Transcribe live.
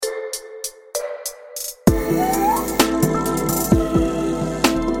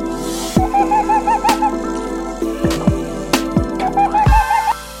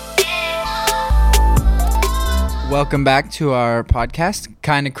Welcome back to our podcast,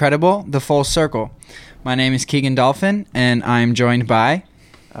 Kind of Credible, The Full Circle. My name is Keegan Dolphin, and I'm joined by...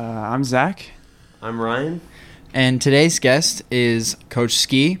 I'm Zach. I'm Ryan. And today's guest is Coach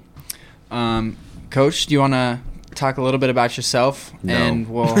Ski. Coach, do you want to talk a little bit about yourself? No. And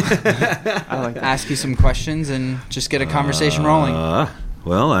we'll ask you some questions and just get a conversation rolling.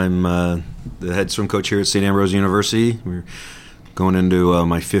 Well, I'm the head swim coach here at St. Ambrose University. We're going into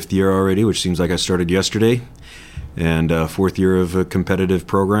my fifth year already, which seems like I started yesterday. And fourth year of a competitive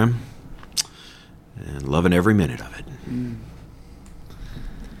program. And loving every minute of it.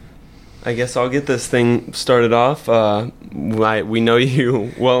 I guess I'll get this thing started off. We know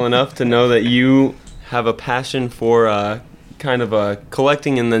you well enough to know that you have a passion for kind of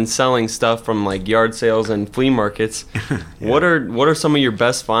collecting and then selling stuff from like yard sales and flea markets. Yeah. What are some of your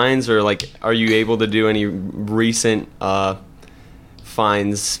best finds, or like are you able to do any recent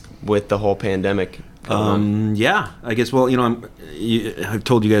finds with the whole pandemic? Yeah, I guess. Well, I've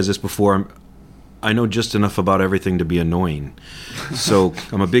told you guys this before. I know just enough about everything to be annoying. So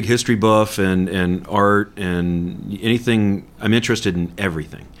I'm a big history buff and art and anything. I'm interested in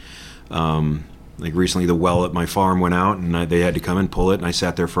everything. Like recently, the well at my farm went out, and they had to come and pull it, and I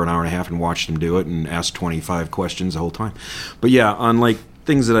sat there for an hour and a half and watched them do it and asked 25 questions the whole time. But yeah, on like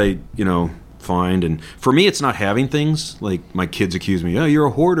things that I find, and for me, it's not having things. Like my kids accuse me, "Oh, you're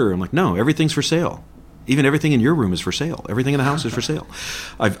a hoarder." I'm like, no, everything's for sale. Even everything in your room is for sale. Everything in the house is for sale.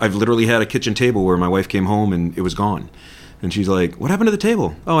 I've literally had a kitchen table where my wife came home and it was gone. And she's like, "What happened to the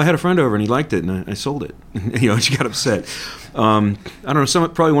table?" "Oh, I had a friend over and he liked it and I sold it." She got upset. I don't know.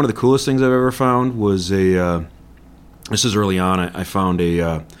 Probably one of the coolest things I've ever found was this is early on. I found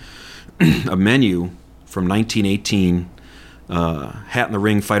a menu from 1918, Hat in the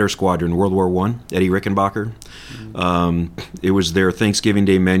Ring Fighter Squadron, World War I, Eddie Rickenbacker. It was their Thanksgiving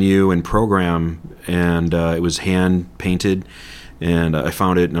Day menu and program, and it was hand painted, and I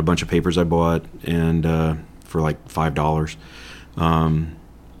found it in a bunch of papers I bought, and for like $5,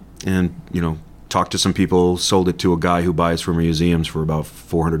 and talked to some people, sold it to a guy who buys for museums for about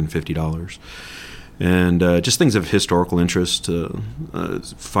 $450, and just things of historical interest.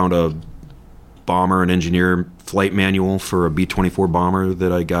 Found a bomber and engineer flight manual for a B-24 bomber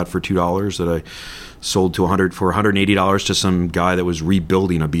that I got for $2 that I sold for $180 to some guy that was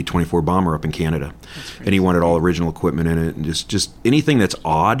rebuilding a B-24 bomber up in Canada. And he wanted all original equipment in it, and just anything that's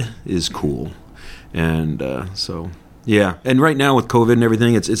odd is cool. And so yeah, and right now with COVID and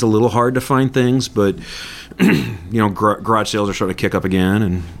everything, it's a little hard to find things, but garage sales are starting to kick up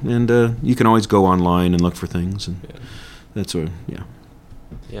again, and you can always go online and look for things, and that's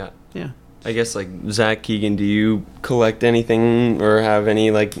yeah. I guess, like, Zach, Keegan, do you collect anything or have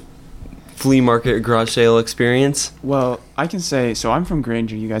any, like, flea market or garage sale experience? Well, I can say, so I'm from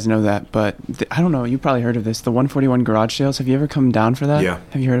Granger, you guys know that, but I don't know, you probably heard of this, the 141 garage sales. Have you ever come down for that? Yeah.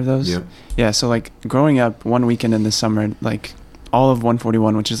 Have you heard of those? Yeah. Yeah, so, like, growing up one weekend in the summer, like, all of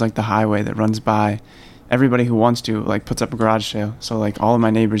 141, which is, like, the highway that runs by, everybody who wants to, like, puts up a garage sale. So, like, all of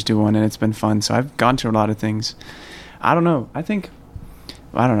my neighbors do one, and it's been fun. So I've gone to a lot of things. I don't know.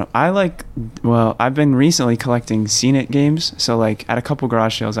 I've been recently collecting Scene-It games. So, like, at a couple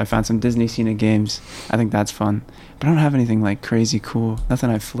garage sales, I found some Disney Scene-It games. I think that's fun. But I don't have anything, like, crazy cool. Nothing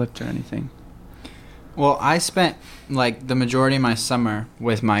I flipped or anything. Well, I spent, like, the majority of my summer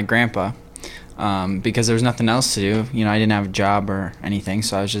with my grandpa because there was nothing else to do. I didn't have a job or anything,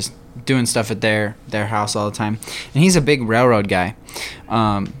 so I was just doing stuff at their house all the time. And he's a big railroad guy.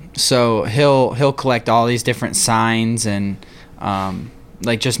 So he'll collect all these different signs and...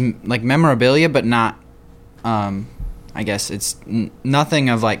 just memorabilia, but not, I guess it's nothing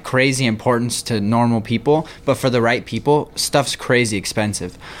of like crazy importance to normal people, but for the right people, stuff's crazy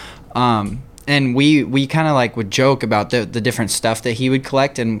expensive. And we kind of like would joke about the different stuff that he would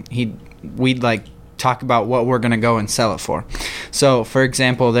collect, and we'd like talk about what we're going to go and sell it for. So for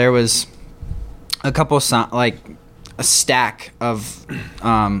example, there was a couple a stack of,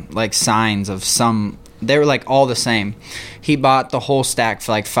 signs of some. They were like all the same. He bought the whole stack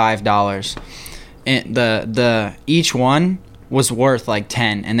for like $5, and the each one was worth like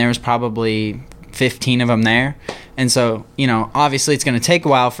 10, and there was probably 15 of them there. And so obviously it's going to take a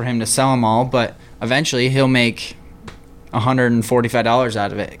while for him to sell them all, but eventually he'll make $145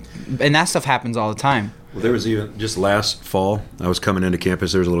 out of it. And that stuff happens all the time. Well, there was even just last fall, I was coming into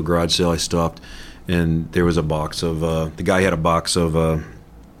campus. There was a little garage sale. I stopped, and there was a box of the guy had a box of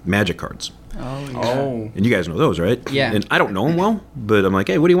Magic cards. Oh, yeah. Oh. And you guys know those, right? Yeah. And I don't know them well, but I'm like,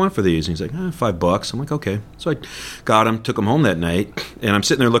 "Hey, what do you want for these?" And he's like, $5. I'm like, "Okay." So I got them, took them home that night, and I'm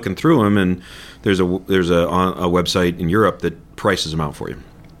sitting there looking through them, and there's a website in Europe that prices them out for you.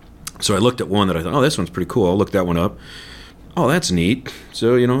 So I looked at one that I thought, oh, this one's pretty cool. I'll look that one up. Oh, that's neat.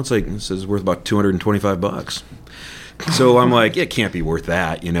 So, it's like, it says worth about $225. So I'm like, it can't be worth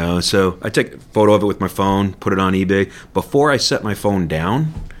that, So I take a photo of it with my phone, put it on eBay. Before I set my phone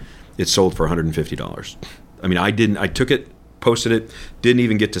down, it sold for $150. I mean, I took it, posted it, didn't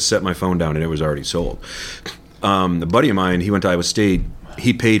even get to set my phone down, and it was already sold. A buddy of mine, he went to Iowa State.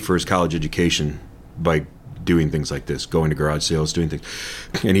 He paid for his college education by doing things like this, going to garage sales, doing things.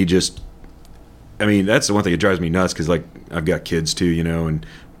 And he just... I mean, that's the one thing that drives me nuts because, like, I've got kids too,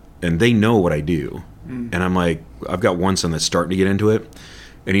 and they know what I do. And I'm like, I've got one son that's starting to get into it,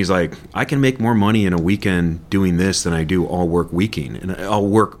 and he's like, I can make more money in a weekend doing this than I do all work weeking, and I'll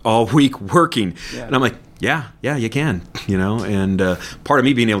work all week working. Yeah. And I'm like, yeah, you can, And part of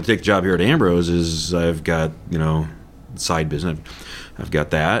me being able to take the job here at Ambrose is I've got, side business. I've got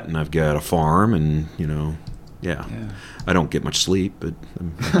that, and I've got a farm, and yeah. I don't get much sleep, but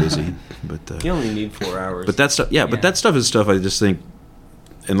I'm busy. But you only need 4 hours. But that stuff, but that stuff is stuff I just think,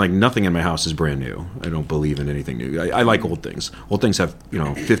 and like nothing in my house is brand new. I don't believe in anything new. I like old things. Old things have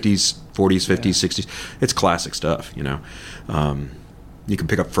 50s, 40s, 50s, 60s. It's classic stuff. You can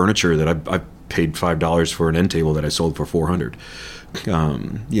pick up furniture that I paid $5 for an end table that I sold for $400.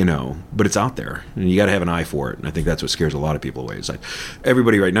 But it's out there, and you got to have an eye for it. And I think that's what scares a lot of people away. It's like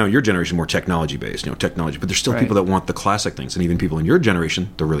everybody right now, your generation, more technology based, technology. But there's still people that want the classic things, and even people in your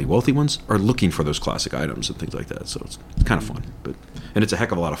generation, the really wealthy ones, are looking for those classic items and things like that. So it's kind of fun, and it's a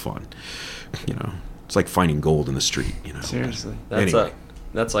heck of a lot of fun. It's like finding gold in the street. Seriously,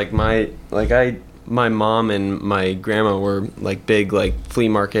 that's like my mom and my grandma were like big like flea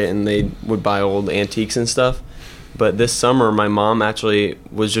market, and they would buy old antiques and stuff. But this summer, my mom actually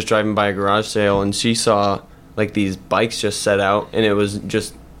was just driving by a garage sale, and she saw like these bikes just set out, and it was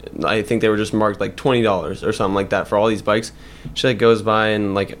just, I think they were just marked like $20 or something like that for all these bikes. She like goes by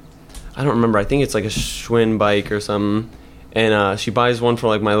and like, I don't remember, I think it's like a Schwinn bike or something, and she buys one for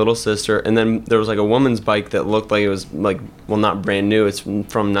like my little sister, and then there was like a woman's bike that looked like it was like, well, not brand new, it's from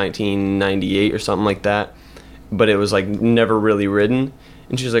 1998 or something like that, but it was like never really ridden.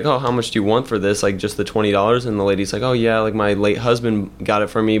 And she's like, oh, how much do you want for this? Like, just the $20? And the lady's like, oh, yeah, like, my late husband got it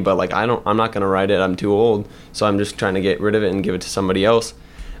for me, but, like, I'm not going to ride it. I'm too old. So I'm just trying to get rid of it and give it to somebody else.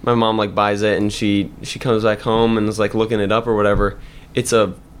 My mom, like, buys it, and she comes back home and is, like, looking it up or whatever. It's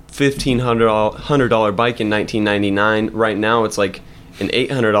a $1,500 bike in 1999. Right now, it's, like, an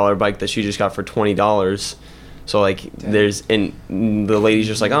 $800 bike that she just got for $20. So, like, and the lady's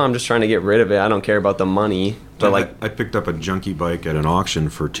just like, oh, I'm just trying to get rid of it. I don't care about the money. But, like, I picked up a junky bike at an auction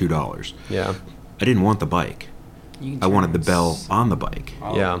for $2. Yeah. I didn't want the bike. I wanted the bell on the bike.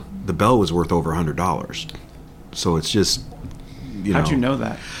 Oh. Yeah. The bell was worth over $100. So it's just, How'd you know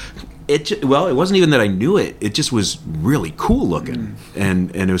that? Well, it wasn't even that I knew it. It just was really cool looking.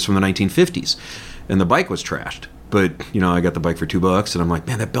 And it was from the 1950s. And the bike was trashed. But, I got the bike for $2, and I'm like,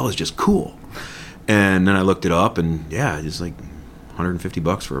 man, that bell is just cool. And then I looked it up, and yeah, it's like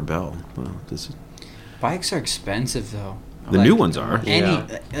 $150 for a bell. Well, bikes are expensive though. The new ones are.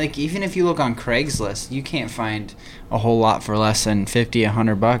 Like even if you look on Craigslist, you can't find a whole lot for less than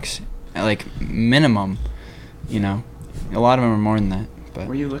 $50-$100, like minimum. A lot of them are more than that. But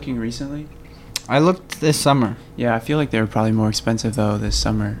were you looking recently? I looked this summer. Yeah, I feel like they were probably more expensive though this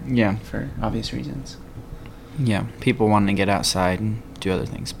summer. Yeah, for obvious reasons. Yeah, people wanting to get outside and do other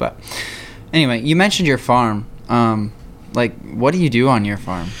things. But anyway, you mentioned your farm. Like, what do you do on your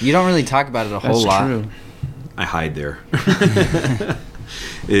farm? You don't really talk about it a whole lot. That's true. I hide there.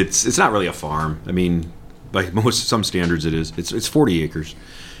 It's not really a farm. I mean, by some standards, it is. It's 40 acres.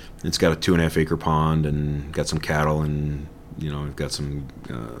 It's got a 2.5 acre pond and got some cattle, and we've got some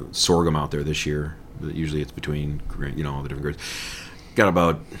sorghum out there this year. Usually, it's between all the different grades. Got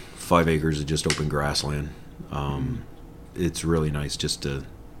about 5 acres of just open grassland. It's really nice just to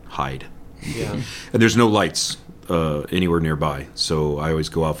hide. Yeah. And there's no lights anywhere nearby, so I always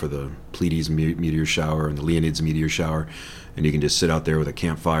go out for the Pleiades meteor shower and the Leonids meteor shower, and you can just sit out there with a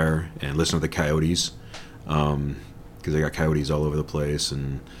campfire and listen to the coyotes, because they got coyotes all over the place,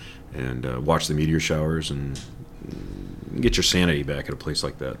 and watch the meteor showers and get your sanity back at a place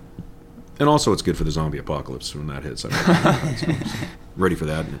like that. And also, it's good for the zombie apocalypse when that hits. I'm ready for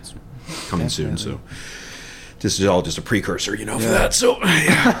that, and it's coming soon. So this is all just a precursor, for that. So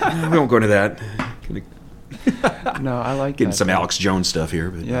yeah, we won't go into that. No, I like getting some Alex Jones stuff here,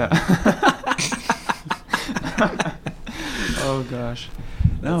 but yeah. Oh gosh,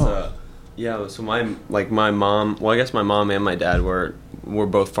 no. So my mom. Well, I guess my mom and my dad were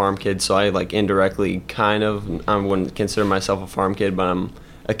both farm kids. So I like indirectly kind of. I wouldn't consider myself a farm kid, but I'm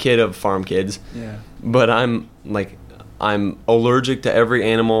a kid of farm kids. Yeah. But I'm like I'm allergic to every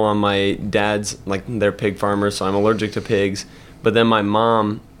animal on my dad's, like, they're pig farmers, so I'm allergic to pigs. But then my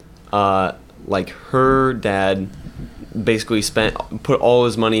mom, like, her dad basically put all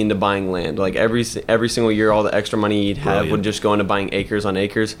his money into buying land. Like, every single year, all the extra money he'd have would just go into buying acres on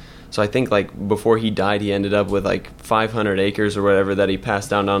acres. So I think, like, before he died, he ended up with, like, 500 acres or whatever that he passed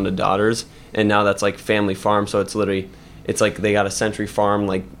down to daughters. And now that's, like, family farm. So it's literally, it's like they got a Century Farm,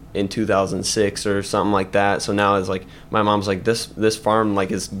 like, in 2006 or something like that. So now it's like, my mom's like, this farm,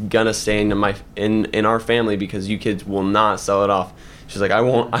 like, is gonna stay in our family because you kids will not sell it off. She's like, I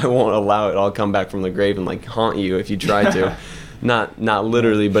won't allow it. I'll come back from the grave and, like, haunt you if you try to. not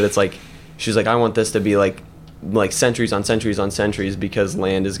literally, but it's like, she's like, I want this to be like centuries on centuries on centuries, because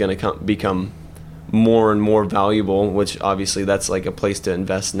land is going to become more and more valuable, which obviously that's like a place to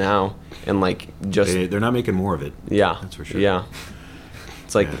invest now. And like, just they're not making more of it. Yeah, that's for sure. Yeah,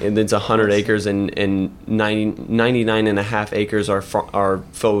 it's like it's 100 acres and 99 and a half acres are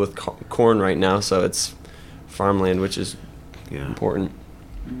filled with corn right now, so it's farmland, which is important.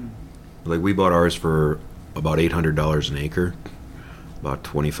 Like, we bought ours for about $800 an acre about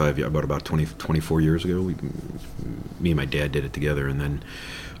 24 years ago. Me and my dad did it together, and then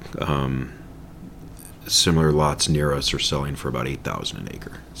similar lots near us are selling for about $8,000 an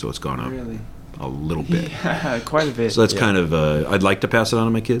acre. So it's gone up a little bit. Yeah, quite a bit. So that's kind of I'd like to pass it on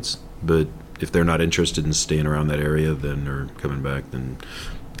to my kids, but if they're not interested in staying around that area, then or coming back, then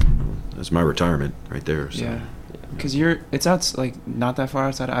that's my retirement right there. So. Yeah. Because it's out, like, not that far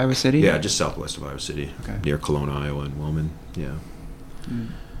outside of Iowa City? Yeah, just southwest of Iowa City, near Cologne, Iowa, and Wellman. Yeah.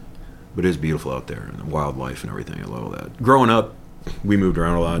 But it is beautiful out there, and the wildlife and everything. I love all that. Growing up, we moved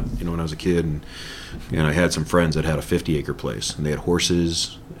around a lot, when I was a kid, and I had some friends that had a 50-acre place, and they had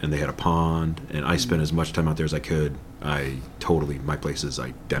horses, and they had a pond, and I spent as much time out there as I could. My place is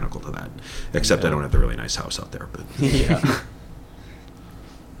identical to that, except I don't have the really nice house out there. But yeah.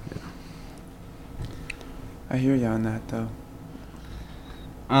 I hear you on that, though.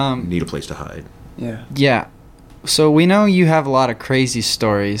 Need a place to hide. Yeah. Yeah. So we know you have a lot of crazy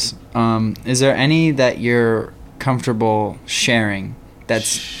stories. Is there any that you're comfortable sharing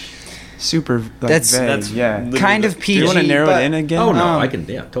that's super, like, that's vague? kind of PG? Do you want to narrow it in again? Oh, no, I can,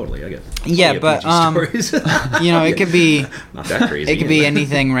 totally. I get Yeah, but, it could be... Not that crazy. It could be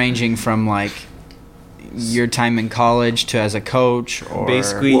anything ranging from, like, your time in college to as a coach, or...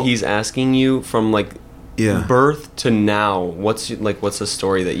 Basically, he's asking you from, like, birth to now, what's a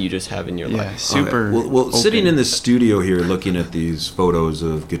story that you just have in your life? Super. Okay. Well, sitting in this studio here, looking at these photos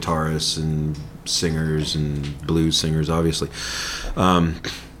of guitarists and singers and blues singers, obviously.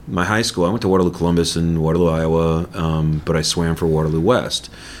 My high school, I went to Waterloo Columbus in Waterloo, Iowa, but I swam for Waterloo West.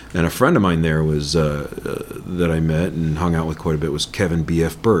 And a friend of mine there was that I met and hung out with quite a bit was Kevin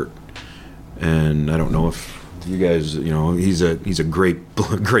B.F. Burt. And I don't know if you guys, he's a great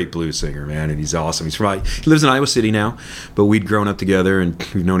blues singer, man, and he's awesome. He lives in Iowa City now, but we'd grown up together and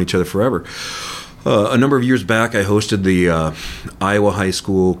we've known each other forever. A number of years back, I hosted the Iowa High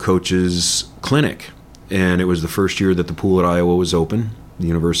School Coaches Clinic, and it was the first year that the pool at Iowa was open, the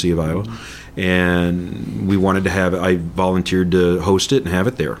University of Iowa, and we wanted to have it. I volunteered to host it and have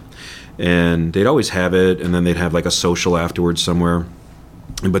it there, and they'd always have it, and then they'd have like a social afterwards somewhere.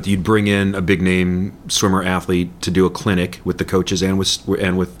 But you'd bring in a big name swimmer athlete to do a clinic with the coaches and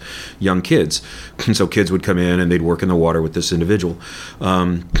with young kids. And so kids would come in and they'd work in the water with this individual.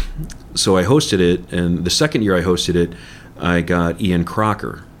 So I hosted it, and the second year I hosted it, I got Ian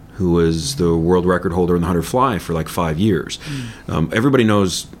Crocker, who was the world record holder in the 100 fly for like 5 years. Everybody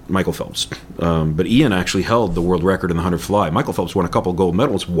knows Michael Phelps, but Ian actually held the world record in the 100 fly. Michael Phelps won a couple gold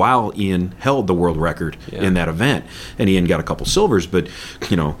medals while Ian held the world record in that event, and Ian got a couple silvers. But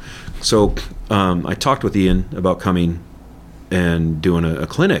so I talked with Ian about coming and doing a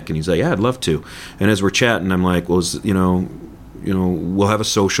clinic, and he's like, "Yeah, I'd love to." And as we're chatting, I'm like, "Well, we'll have a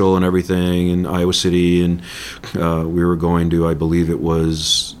social and everything in Iowa City," and we were going to, I believe it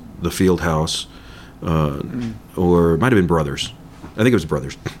was the Field House, or it might have been Brothers. I think it was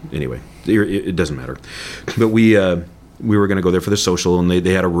Brothers. Anyway, it doesn't matter. But we were going to go there for the social, and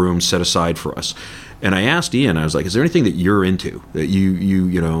they had a room set aside for us. And I asked Ian, I was like, "Is there anything that you're into? That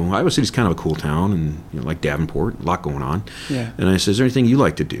you Iowa City's kind of a cool town, and like Davenport, a lot going on." Yeah. And I said, "Is there anything you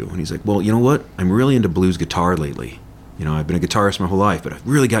like to do?" And he's like, "Well, you know what? I'm really into blues guitar lately. I've been a guitarist my whole life, but I've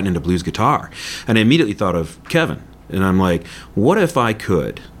really gotten into blues guitar." And I immediately thought of Kevin. And I'm like, what if I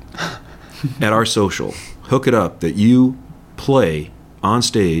could, at our social, hook it up that you play on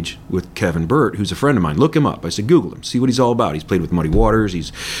stage with Kevin Burt, who's a friend of mine. Look him up. I said, Google him, see what he's all about. He's played with Muddy Waters.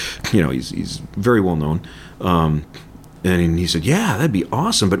 He's very well known. And he said, yeah, that'd be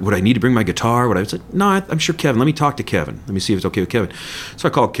awesome, but would I need to bring my guitar? Would I? was like, no, I'm sure Kevin. Let me talk to Kevin. Let me see if it's okay with Kevin. So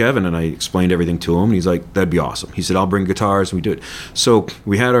I called Kevin, and I explained everything to him, and he's like, that'd be awesome. He said, I'll bring guitars, and we do it. So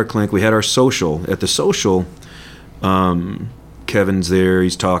we had our clinic. We had our social. At the social, Kevin's there.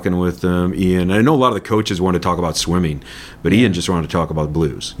 He's talking with Ian. And I know a lot of the coaches want to talk about swimming, but Ian just wanted to talk about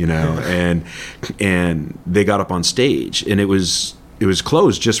blues, and they got up on stage, and it was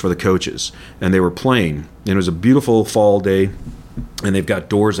closed just for the coaches, and they were playing. And it was a beautiful fall day, and they've got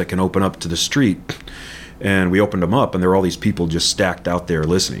doors that can open up to the street. And we opened them up, and there were all these people just stacked out there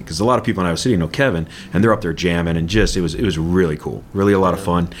listening, because a lot of people in Iowa City know Kevin, and they're up there jamming, and just it was really cool, really a lot of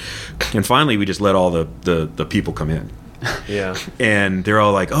fun. And finally, we just let all the people come in. Yeah. And they're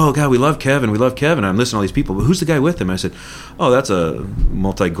all like, oh, God, we love Kevin. I'm listening to all these people. But who's the guy with him? I said, oh, that's a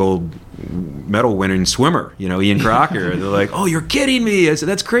multi-gold medal winning swimmer, Ian Crocker. They're like, oh, you're kidding me. I said,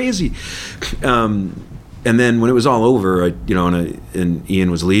 that's crazy. And then when it was all over, and Ian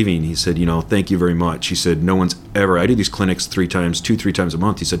was leaving, he said, thank you very much. He said, no one's ever, I do these clinics 3 times a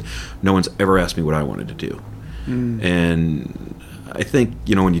month. He said, no one's ever asked me what I wanted to do. And I think,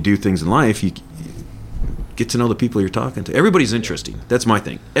 when you do things in life, you get to know the people you're talking to. Everybody's interesting. That's my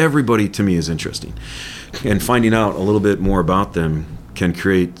thing. Everybody to me is interesting. And finding out a little bit more about them can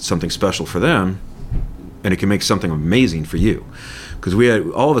create something special for them, and it can make something amazing for you. Because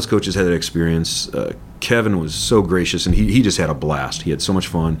all of us coaches had that experience. Kevin was so gracious, and he just had a blast. He had so much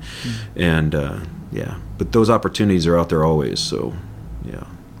fun. And but those opportunities are out there always. So yeah,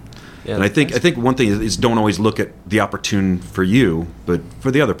 and I think one thing is don't always look at the opportune for you, but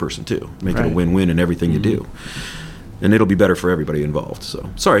for the other person too. Make it a win-win in everything you do, and it'll be better for everybody involved. So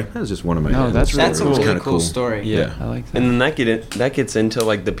sorry, that was just one of my. No, that's a really cool. cool story. Yeah, I like that. And then that gets into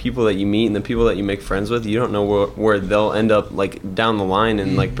like the people that you meet and the people that you make friends with. You don't know where they'll end up like down the line,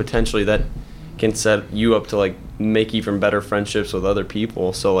 and like potentially that can set you up to like make even better friendships with other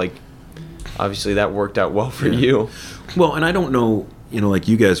people. So like obviously that worked out well for you. Well, and I don't know. Like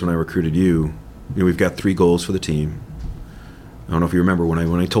you guys, when I recruited you, we've got 3 goals for the team. I don't know if you remember when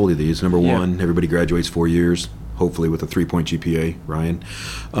I told you these. Number 1, everybody graduates 4 years, hopefully with a 3-point GPA. Ryan.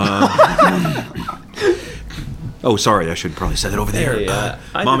 Oh, sorry, I should probably say that over there. Yeah.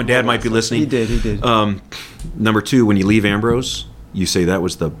 Mom and Dad might be listening. He did. Number 2, when you leave Ambrose, you say that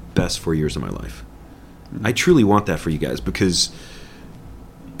was the best 4 years of my life. I truly want that for you guys, because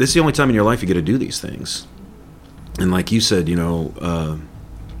this is the only time in your life you get to do these things. And like you said,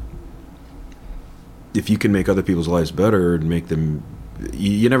 if you can make other people's lives better and make them,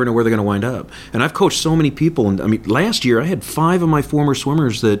 you never know where they're going to wind up. And I've coached so many people, and I mean, last year I had 5 of my former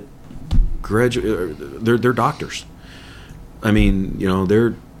swimmers that they're doctors. I mean,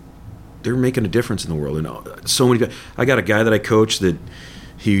 they're making a difference in the world. And so many. I got a guy that I coach that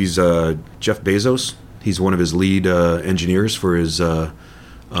he's Jeff Bezos. He's one of his lead engineers for his.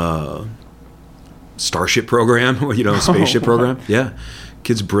 Starship program, spaceship program. Yeah,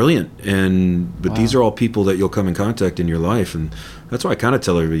 kid's brilliant, but these are all people that you'll come in contact in your life, and that's why I kind of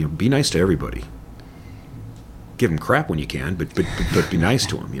tell everybody, be nice to everybody. Give them crap when you can, but be nice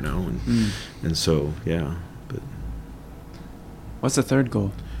to them, and so But What's the third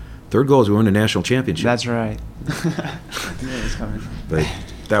goal? Third goal is we win a national championship. That's right. I knew it was coming. But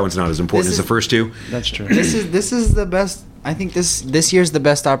that one's not as important as the first 2. That's true. This is the best. I think this year's the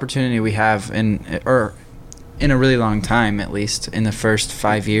best opportunity we have in a really long time, at least in the first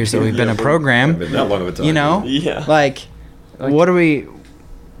 5 years that we've been a program. Been that long of a time. Yeah. Like what are we?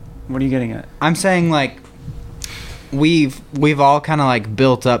 What are you getting at? I'm saying like we've all kind of like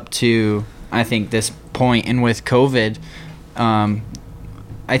built up to I think this point, and with COVID,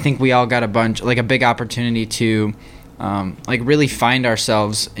 I think we all got a big opportunity to like really find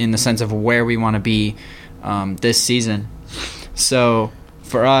ourselves in the sense of where we want to be this season. So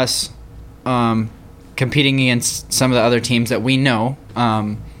for us, competing against some of the other teams that we know,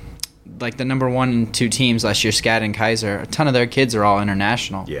 like the number 1 and 2 teams last year, SCAD and Kaiser, a ton of their kids are all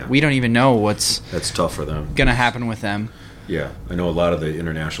international. Yeah. We don't even know that's tough for them. Gonna happen with them. Yeah, I know a lot of the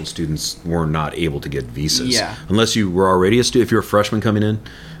international students were not able to get visas. Yeah. Unless you were already a student. If you're a freshman coming in,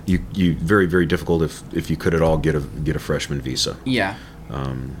 you very, very difficult if you could at all get a freshman visa. Yeah.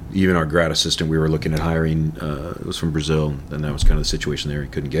 Even our grad assistant we were looking at hiring was from Brazil, and that was kind of the situation there. He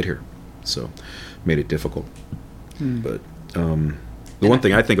couldn't get here, so made it difficult. But the one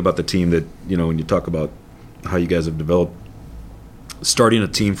thing I think about the team that, when you talk about how you guys have developed, starting a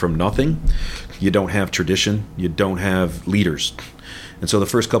team from nothing, you don't have tradition, you don't have leaders. And so the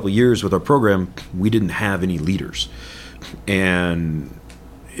first couple of years with our program, we didn't have any leaders. And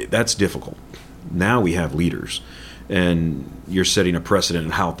that's difficult. Now we have leaders. and you're setting a precedent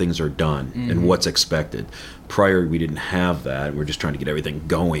in how things are done and what's expected. Prior, we didn't have that. We're just trying to get everything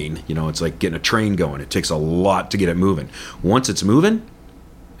going. You know, it's like getting a train going. It takes a lot to get it moving. Once it's moving,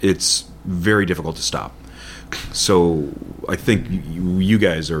 it's very difficult to stop. So I think you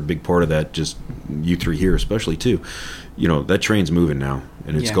guys are a big part of that. Just you three here, especially too. You know, that train's moving now,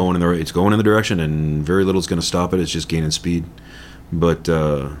 and it's going in the direction, and very little is going to stop it. It's just gaining speed. But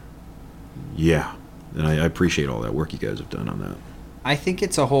yeah, and I appreciate all that work you guys have done on that. I think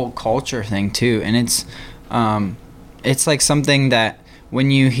it's a whole culture thing too, and it's like something that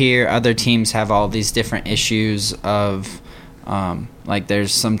when you hear other teams have all these different issues of like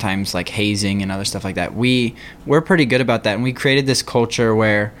there's sometimes like hazing and other stuff like that, we're pretty good about that, and we created this culture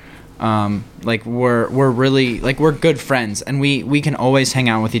where like we're really like we're good friends, and we can always hang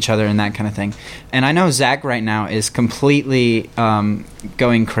out with each other and that kind of thing. And I know Zach right now is completely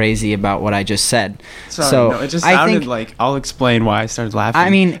going crazy about what I just said. Sorry, no, it just sounded like, I'll explain why I started laughing. I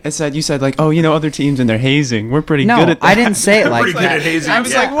mean, you said like, oh, you know, other teams and they're hazing. We're pretty good at that. I didn't say it like Pretty good at hazing. I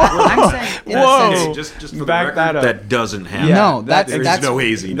was like, whoa, I'm saying, whoa. Just for the Back record, that up. that doesn't happen. Yeah, no, that's that's no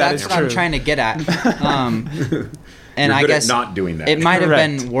hazing. That's what I'm trying to get at. And You're I good guess at not doing that. it might have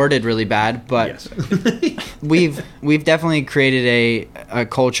Correct. been worded really bad, but Yes. we've definitely created a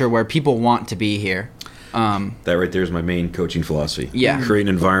culture where people want to be here. That right there is my main coaching philosophy. Yeah. Create an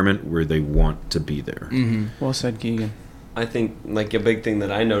environment where they want to be there. Well said, Keegan. I think like a big thing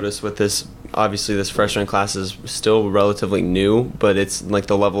that I noticed with this, obviously this freshman class is still relatively new, but it's like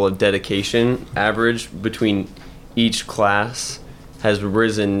the level of dedication average between each class has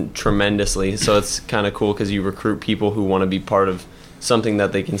risen tremendously. So it's kind of cool because you recruit people who want to be part of something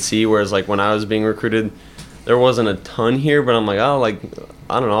that they can see. Whereas like when I was being recruited, there wasn't a ton here, but I'm like, oh, like,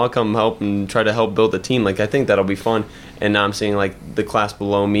 I don't know, I'll come help and try to help build a team. Like, I think that'll be fun. And now I'm seeing like the class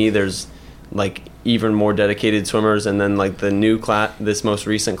below me, there's like even more dedicated swimmers. And then like the new class, this most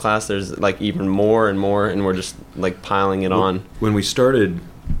recent class, there's like even more and more. And we're just like piling it on. When we started,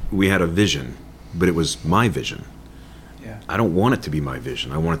 we had a vision, but it was my vision. I don't want it to be my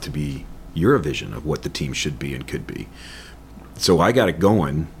vision. I want it to be your vision of what the team should be and could be. So I got it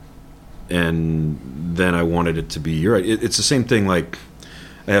going, and then I wanted it to be your. It's the same thing. Like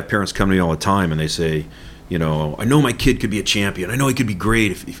I have parents come to me all the time, and they say, you know, I know my kid could be a champion. I know he could be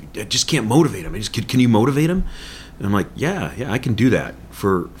great. If I just can't motivate him. Can you motivate him? And I'm like, yeah, I can do that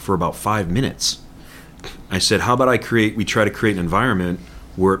for about 5 minutes. I said, how about we try to create an environment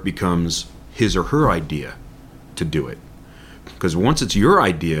where it becomes his or her idea to do it. Because once it's your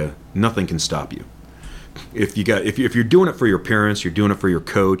idea, nothing can stop you. If you're doing it for your parents, you're doing it for your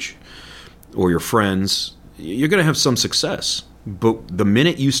coach or your friends, you're going to have some success. But the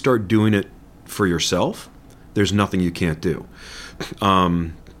minute you start doing it for yourself, there's nothing you can't do.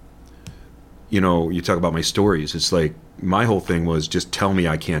 You know, you talk about my stories. It's like my whole thing was just tell me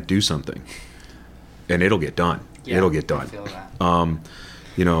I can't do something, and it'll get done. Yeah, it'll get done. I feel that.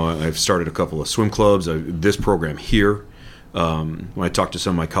 You know, I've started a couple of swim clubs. This program here. When I talk to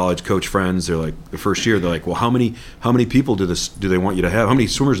some of my college coach friends, they're like, the first year, they're like, well, how many people do they want you to have? How many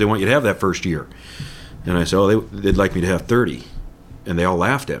swimmers do they want you to have that first year? And I said, oh, they'd like me to have 30. And they all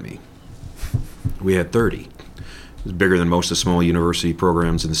laughed at me. We had 30. It was bigger than most of the small university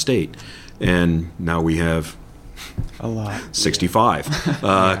programs in the state. And now we have a lot.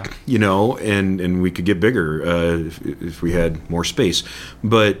 65. You know, and we could get bigger if we had more space.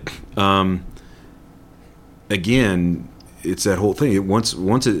 But again, it's that whole thing.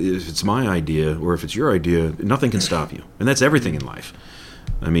 If it's my idea or if it's your idea, nothing can stop you. And that's everything in life.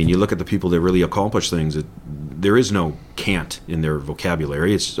 I mean, you look at the people that really accomplish things, there is no can't in their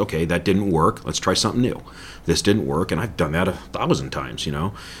vocabulary. It's, okay, that didn't work. Let's try something new. This didn't work, and I've done that 1,000 times, you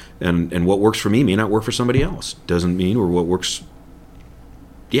know. And what works for me may not work for somebody else. Doesn't mean, or what works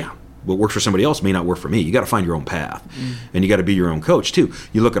for somebody else may not work for me. You got to find your own path. And you got to be your own coach, too.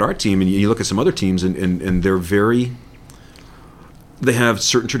 You look at our team, and you look at some other teams, and they're very... They have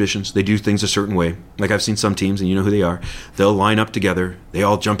certain traditions. They do things a certain way. Like I've seen some teams, and you know who they are. They'll line up together. They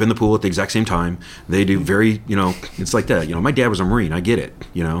all jump in the pool at the exact same time. They do very, you know, it's like that. You know, my dad was a Marine. I get it,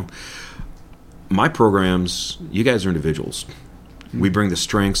 you know. My programs, you guys are individuals. We bring the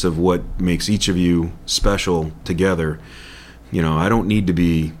strengths of what makes each of you special together. You know, I don't need to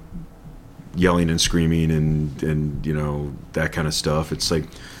be yelling and screaming and you know, that kind of stuff. It's like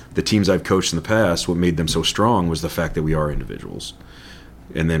the teams I've coached in the past, what made them so strong was the fact that we are individuals.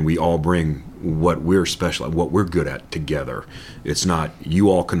 And then we all bring what we're special at, what we're good at together. It's not you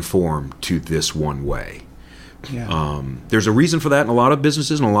all conform to this one way. Yeah. There's a reason for that in a lot of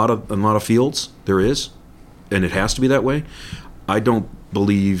businesses and a lot of fields. There is, and it has to be that way. I don't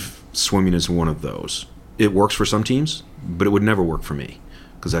believe swimming is one of those. it works for some teams, but it would never work for me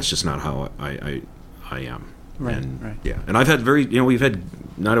because that's just not how I am. Right, And, right. Yeah, and I've had we've had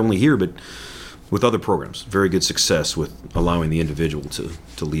not only here but with other programs very good success with allowing the individual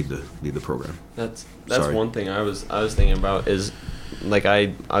to lead the program. That's Sorry. one thing I was thinking about is, like,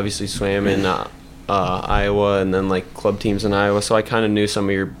 I obviously swam in Iowa and then like club teams in Iowa, so I kind of knew some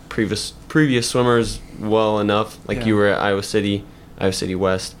of your previous swimmers well enough. Like Yeah. you were at Iowa City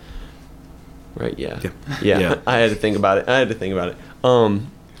West, right? Yeah. Yeah. I had to think about it.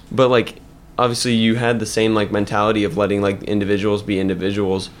 But like obviously you had the same like mentality of letting like individuals be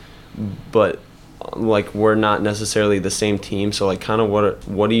individuals, but like we're not necessarily the same team. So like kind of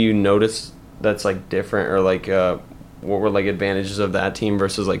what do you notice that's like different, or like what were like advantages of that team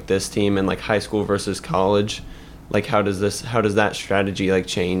versus like this team, and like high school versus college? Like how does that strategy like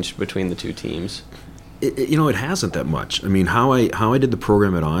change between the two teams? It hasn't that much. I mean, how I did the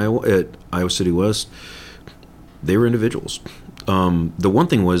program at Iowa City West, they were individuals. The one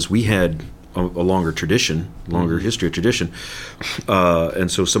thing was we had a longer history of tradition, and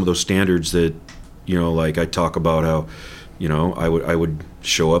so some of those standards that, like I talk about how, I would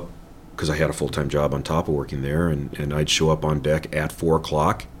show up because I had a full-time job on top of working there, and I'd show up on deck at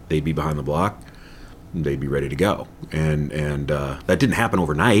 4:00. They'd be behind the block, and they'd be ready to go, and that didn't happen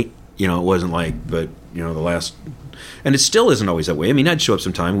overnight. It wasn't like, but the last, and it still isn't always that way. I mean, I'd show up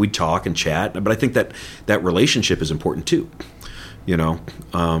sometime, we'd talk and chat, but I think that relationship is important too,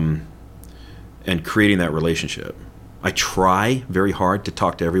 and creating that relationship. I try very hard to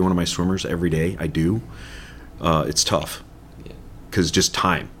talk to every one of my swimmers every day. I do. It's tough because just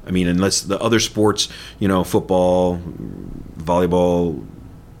time. I mean, unless the other sports, football, volleyball,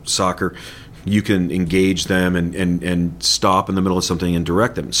 soccer, you can engage them and stop in the middle of something and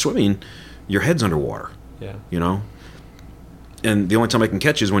direct them. Swimming, your head's underwater. Yeah. And the only time I can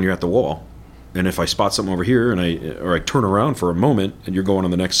catch is when you're at the wall. And if I spot something over here or I turn around for a moment and you're going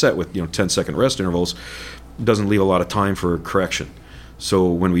on the next set with 10-second rest intervals, it doesn't leave a lot of time for correction. So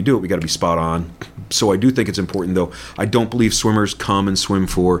when we do it, we got to be spot on. So I do think it's important, though. I don't believe swimmers come and swim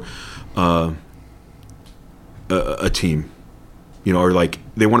for a team, or like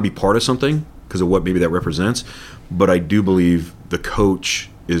they want to be part of something because of what maybe that represents. But I do believe the coach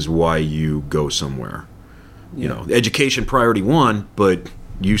is why you go somewhere. Yeah. Education priority one, but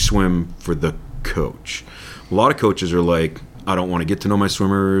you swim for the coach. A lot of coaches are like, I don't want to get to know my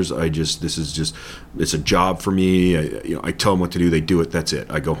swimmers. It's a job for me. I tell them what to do. They do it. That's it.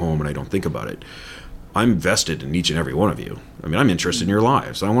 I go home and I don't think about it. I'm vested in each and every one of you. I mean, I'm interested in your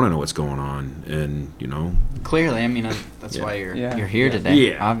lives. I want to know what's going on. And, Clearly, I mean, that's why you're here Yeah. today,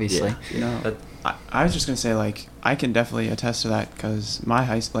 Yeah. obviously. That- I was just gonna say, like, I can definitely attest to that because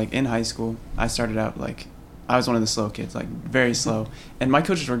in high school, I started out like I was one of the slow kids, like very slow, and my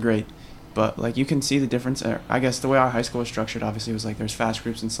coaches were great, but like you can see the difference. I guess the way our high school was structured, obviously, was like there's fast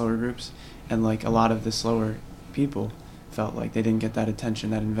groups and slower groups, and like a lot of the slower people felt like they didn't get that attention,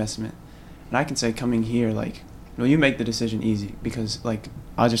 that investment. And I can say coming here, like, you make the decision easy because, like,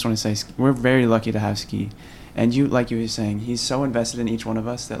 I just want to say we're very lucky to have Ski, and you, like you were saying, he's so invested in each one of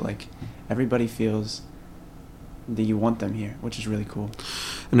us that like everybody feels that you want them here, which is really cool.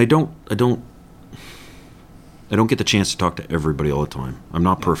 And I don't get the chance to talk to everybody all the time. I'm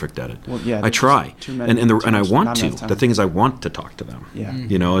not perfect at it. Well, yeah, I there's try, just too many, and I not want to. enough time. The thing is, I want to talk to them. Yeah.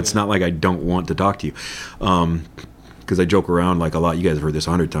 It's not like I don't want to talk to you, because I joke around like a lot. You guys have heard this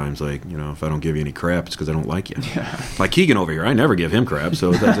 100 times. Like, if I don't give you any crap, it's because I don't like you. Yeah. Like Keegan over here, I never give him crap,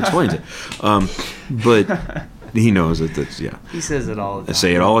 so that explains it. But he knows that. That's He says it all the time. I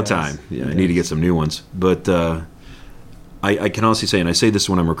say it all the Yes. time. Yeah, I Yes. need to get some new ones. But I can honestly say, and I say this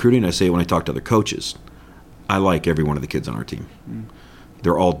when I'm recruiting, I say it when I talk to other coaches, I like every one of the kids on our team.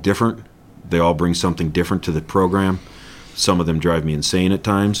 They're all different. They all bring something different to the program. Some of them drive me insane at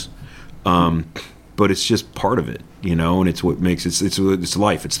times. But it's just part of it, and it's what makes it's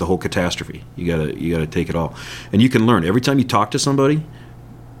life. It's the whole catastrophe. You gotta take it all. And you can learn. Every time you talk to somebody,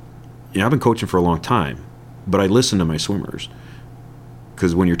 I've been coaching for a long time, but I listen to my swimmers.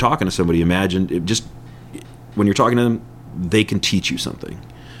 Because when you're talking to somebody, when you're talking to them, they can teach you something.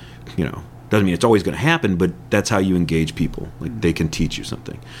 Doesn't mean it's always going to happen, but that's how you engage people. Like, they can teach you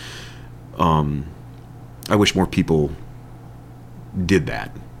something. I wish more people did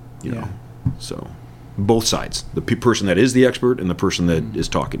that, you know. So, both sides. The person that is the expert and the person that is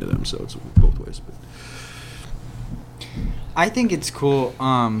talking to them. So, it's both ways. But. I think it's cool.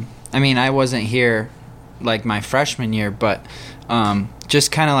 I mean, I wasn't here like my freshman year, but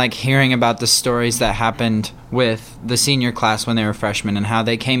just kind of like hearing about the stories that happened with the senior class when they were freshmen and how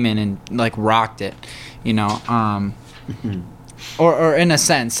they came in and like rocked it, or in a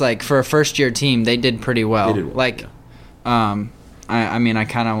sense, like for a first-year team, they did pretty well. They did well, Like, yeah. I mean, I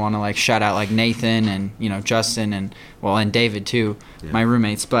kind of want to like shout out like Nathan and Justin and David too, Yeah. my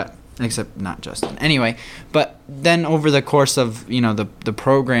roommates, but except not Justin. Anyway, but then over the course of the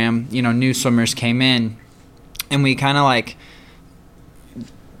program, new swimmers came in, and we kind of like,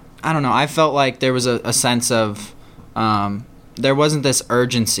 I don't know, I felt like there was a sense of there wasn't this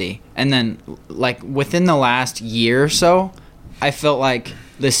urgency, and then like within the last year or so, I felt like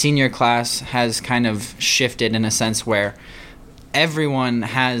the senior class has kind of shifted in a sense where everyone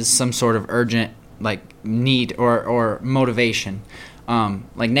has some sort of urgent like need or motivation.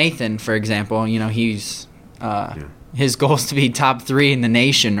 Like Nathan, for example, he's his goal is to be top 3 in the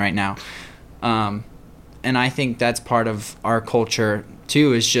nation right now, and I think that's part of our culture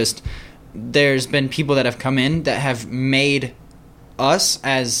too. Is just there's been people that have come in that have made us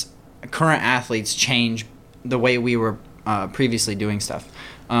as current athletes change the way we were previously doing stuff.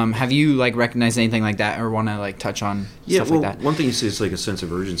 Have you like recognized anything like that, or want to like touch on stuff like that? One thing you say is like a sense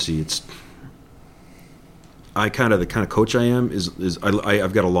of urgency. It's the kind of coach I am is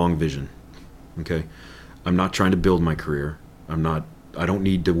I've got a long vision. Okay, I'm not trying to build my career. I don't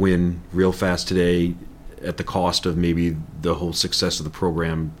need to win real fast today at the cost of maybe the whole success of the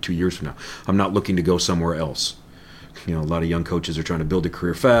program 2 years from now. I'm not looking to go somewhere else. A lot of young coaches are trying to build a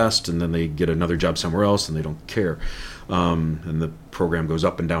career fast, and then they get another job somewhere else, and they don't care. And the program goes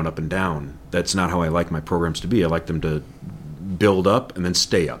up and down, up and down. That's not how I like my programs to be. I like them to build up and then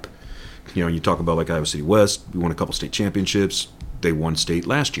stay up. You talk about like Iowa City West. We won a couple state championships. They won state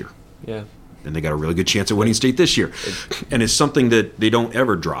last year. Yeah. And they got a really good chance at winning state this year. And it's something that they don't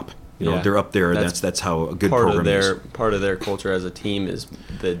ever drop. They're up there. That's how a good program is. Part of their culture as a team is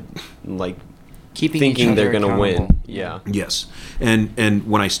the like Keeping thinking each they're other going to win. accountable. Yeah. Yes. And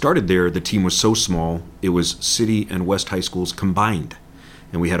when I started there, the team was so small, it was city and West high schools combined.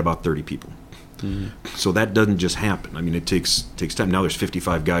 And we had about 30 people. Mm-hmm. So that doesn't just happen. I mean, it takes time. Now there's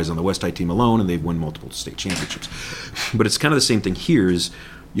 55 guys on the West High team alone, and they've won multiple state championships. But it's kind of the same thing here is,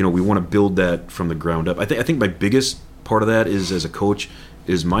 we want to build that from the ground up. I think my biggest part of that is, as a coach,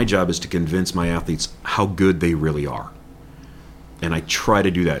 is my job is to convince my athletes how good they really are. And I try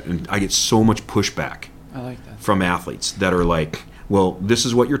to do that. And I get so much pushback I like that. from athletes that are like, well, this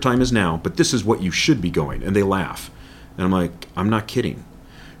is what your time is now, but this is what you should be going. And they laugh. And I'm like, I'm not kidding.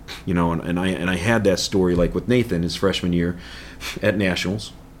 And I had that story like with Nathan his freshman year at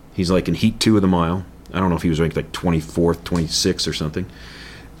Nationals. He's like in heat 2 of the mile. I don't know if he was ranked like 24th, 26th or something.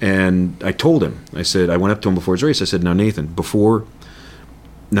 And I told him, I went up to him before his race. I said, now, Nathan, during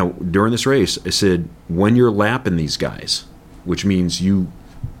this race, I said, when you're lapping these guys, which means you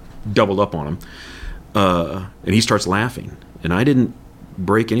doubled up on them, and he starts laughing. And I didn't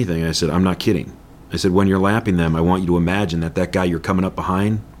break anything. I said, I'm not kidding. I said, when you're lapping them, I want you to imagine that guy you're coming up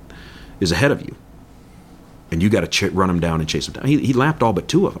behind is ahead of you. And you got to run him down and chase him down. He lapped all but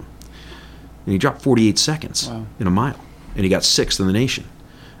 2 of them. And he dropped 48 seconds in a mile. And he got 6th in the nation.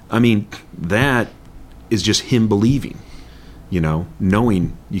 I mean, that is just him believing,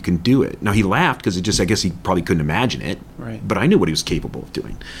 knowing you can do it. Now, he laughed because I guess he probably couldn't imagine it. Right. But I knew what he was capable of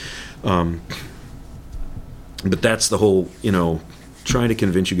doing. But that's the whole, trying to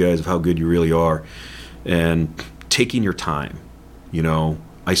convince you guys of how good you really are and taking your time.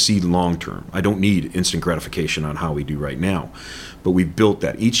 I see long term. I don't need instant gratification on how we do right now. But we've built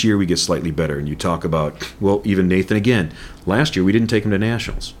that. Each year we get slightly better. And you talk about, even Nathan again. Last year we didn't take him to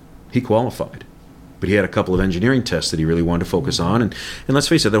nationals. He qualified. But he had a couple of engineering tests that he really wanted to focus on. And let's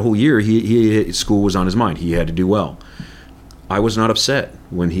face it, that whole year school was on his mind. He had to do well. I was not upset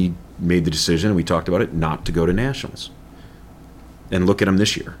when he made the decision, and we talked about it, not to go to nationals. And look at him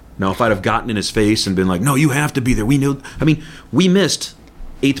this year. Now, if I'd have gotten in his face and been like, no, you have to be there. We missed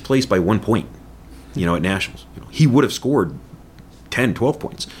 8th place by 1 point, at nationals. He would have scored 10, 12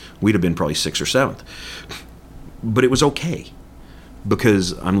 points. We'd have been probably 6th or 7th. But it was okay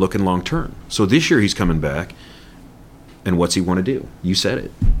because I'm looking long term. So this year he's coming back, and what's he want to do? You said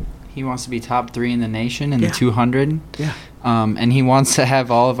it. He wants to be top 3 in the nation in the 200. Yeah. And he wants to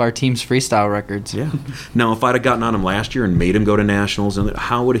have all of our team's freestyle records. Yeah. Now, if I'd have gotten on him last year and made him go to nationals,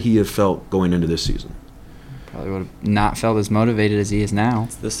 how would he have felt going into this season? Probably would have not felt as motivated as he is now.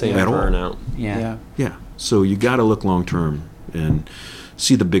 It's the same At all. burnout. Yeah. Yeah. So you got to look long term and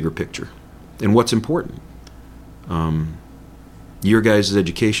see the bigger picture and what's important. Your guys'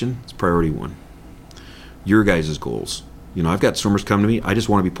 education is priority 1. Your guys' goals. I've got swimmers come to me. I just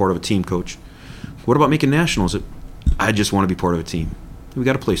want to be part of a team, coach. What about making nationals? I just want to be part of a team. We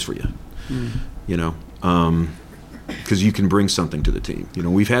got a place for you. Because you can bring something to the team.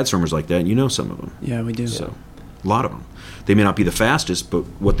 We've had swimmers like that, and some of them. Yeah, we do. So A lot of them. They may not be the fastest, but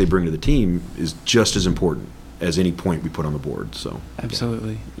what they bring to the team is just as important as any point we put on the board. So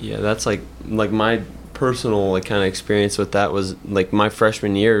Absolutely. Yeah, that's like my personal like kind of experience with that was like my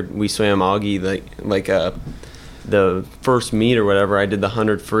freshman year we swam Augie the first meet or whatever. I did the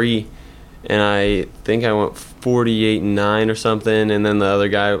 100 free, and I think I went 48.9 or something, and then the other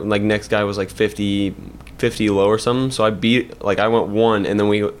guy, like next guy, was like 50 low or something. So I went 1, and then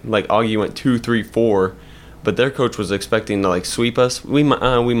Augie went 2, 3, 4. But their coach was expecting to like sweep us. We might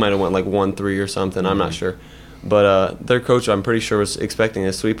have went like 1-3 or something. I'm not sure, but their coach, I'm pretty sure, was expecting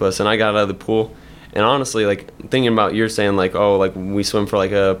to sweep us. And I got out of the pool, and honestly, like thinking about you're saying like, oh, like we swim for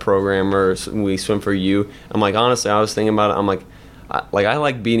like a program or we swim for you. I'm like, honestly, I was thinking about it. I'm like, I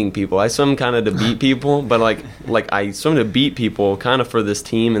like beating people. I swim kind of to beat people, but like I swim to beat people kind of for this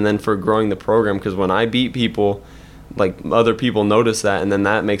team and then for growing the program. Because when I beat people, like other people notice that, and then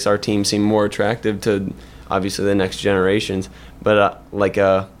that makes our team seem more attractive to obviously the next generations. But like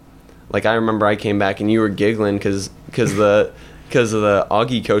I remember I came back and you were giggling because the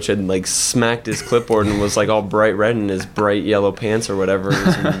Augie coach had like smacked his clipboard and was like all bright red in his bright yellow pants or whatever he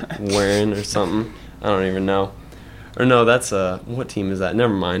was wearing or something. I don't even know. Or no, that's what team is that?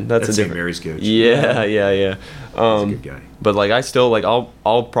 Never mind. That's a St. different. Mary's coach. Yeah. He's a good guy. But like I still like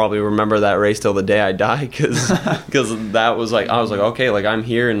I'll probably remember that race till the day I die because that was like I was like, okay, like I'm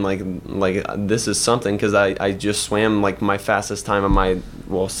here and like this is something, because I just swam like my fastest time of my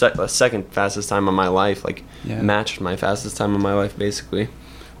second fastest time of my life, like matched my fastest time of my life basically.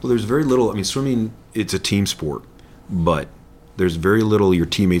 Well, there's very little. I mean, swimming, it's a team sport, but there's very little your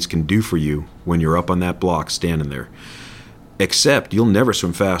teammates can do for you when you're up on that block standing there. Except you'll never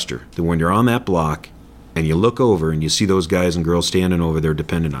swim faster than when you're on that block and you look over and you see those guys and girls standing over there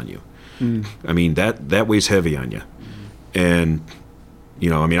dependent on you. I mean, that weighs heavy on you. And, you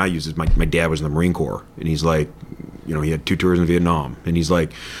know, I mean, I use it. My dad was in the Marine Corps, and he's like, you know, he had 2 tours in Vietnam. And he's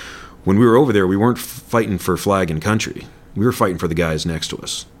like, when we were over there, we weren't fighting for flag and country. We were fighting for the guys next to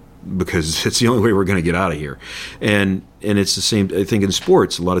us, because it's the only way we're going to get out of here. And it's the same, I think, in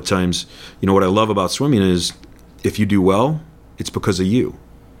sports. A lot of times, you know, what I love about swimming is if you do well, it's because of you.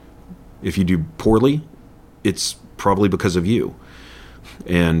 If you do poorly, it's probably because of you.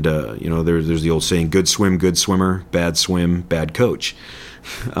 And, you know, there's the old saying, good swim, good swimmer, bad swim, bad coach.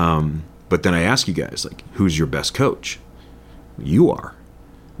 But then I ask you guys, like, who's your best coach? You are.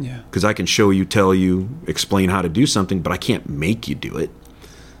 Yeah. Because I can show you, tell you, explain how to do something, but I can't make you do it.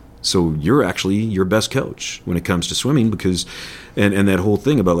 So you're actually your best coach when it comes to swimming, because, and that whole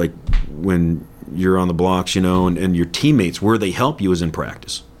thing about like when you're on the blocks, you know, and your teammates, where they help you is in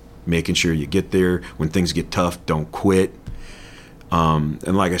practice, making sure you get there. When things get tough, don't quit.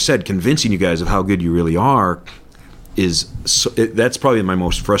 And like I said, convincing you guys of how good you really are that's probably my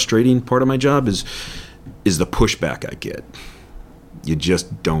most frustrating part of my job is the pushback I get. You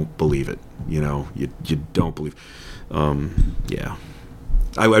just don't believe it, you know. You don't believe. Yeah.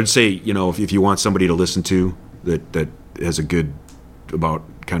 I would say, you know, if you want somebody to listen to that has a good about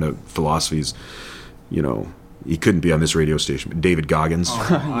kind of philosophies, you know, he couldn't be on this radio station. But David Goggins.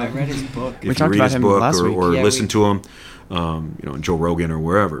 Oh, I read his book. If we talked you read about his him book last week. or Yeah, listen to him, you know, Joe Rogan or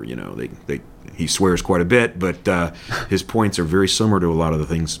wherever, you know, he swears quite a bit, but his points are very similar to a lot of the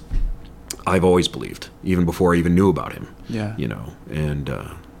things I've always believed, even before I even knew about him. Yeah. You know, and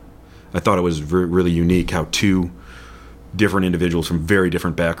I thought it was really unique how 2 different individuals from very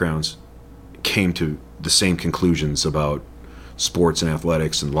different backgrounds came to the same conclusions about sports and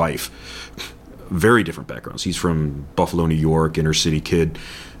athletics and life. Very different backgrounds. He's from Buffalo, New York, inner city kid,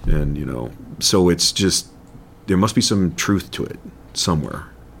 and you know, so it's just there must be some truth to it somewhere.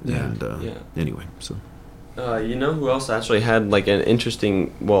 Yeah. And anyway, so you know who else actually had like an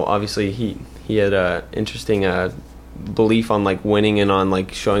interesting? Well, obviously he had a interesting belief on like winning and on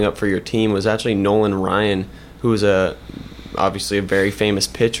like showing up for your team was actually Nolan Ryan, who was obviously a very famous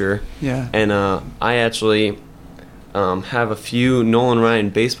pitcher. Yeah. And I actually have a few Nolan Ryan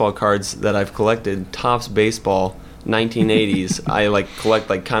baseball cards that I've collected. Topps Baseball, 1980s. I like collect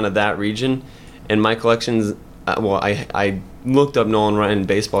like kind of that region, and my collections. I looked up Nolan Ryan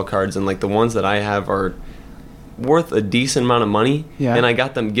baseball cards, and like the ones that I have are worth a decent amount of money. Yeah. And I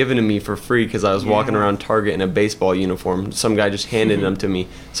got them given to me for free because I was walking around Target in a baseball uniform. Some guy just handed them to me,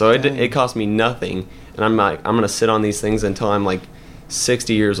 so it cost me nothing. And I'm gonna sit on these things until I'm like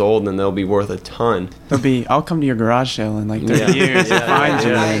 60 years old, and they'll be worth a ton. I'll come to your garage sale in like 30 years and find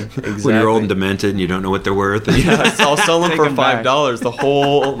you. Exactly. when you're old and demented and you don't know what they're worth. Yeah, I'll sell them Take for them back.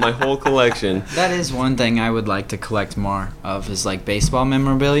 $5. My whole collection. That is one thing I would like to collect more of, is like baseball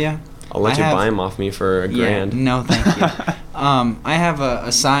memorabilia. I'll let I you have- buy them off me for $1,000. Yeah, no, thank you. I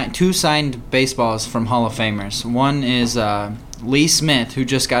have two signed baseballs from Hall of Famers. One is Lee Smith, who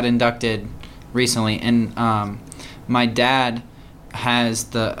just got inducted recently, and my dad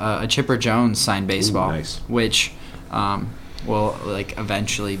has a Chipper Jones signed baseball, Ooh, nice. which will like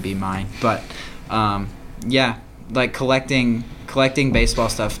eventually be mine. But yeah, like collecting baseball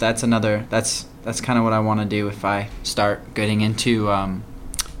stuff. That's kind of what I want to do if I start getting into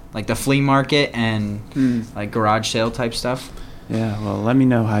like the flea market and like garage sale type stuff. Yeah, well, let me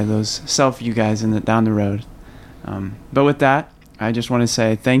know how those sell for you guys down the road. But with that, I just want to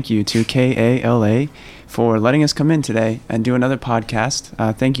say thank you to KALA for letting us come in today and do another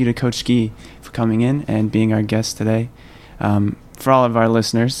podcast. Thank you to Coach Ski for coming in and being our guest today. For all of our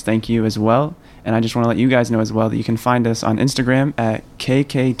listeners, thank you as well. And I just want to let you guys know as well that you can find us on Instagram at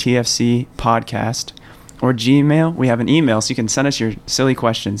KKTFC Podcast or Gmail. We have an email, so you can send us your silly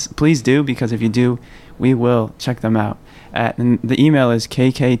questions. Please do, because if you do, we will check them out. And the email is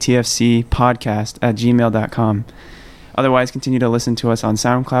kktfcpodcast@gmail.com. Otherwise, continue to listen to us on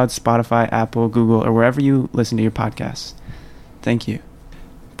SoundCloud, Spotify, Apple, Google, or wherever you listen to your podcasts. Thank you.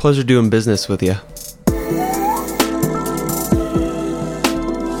 Pleasure doing business with you.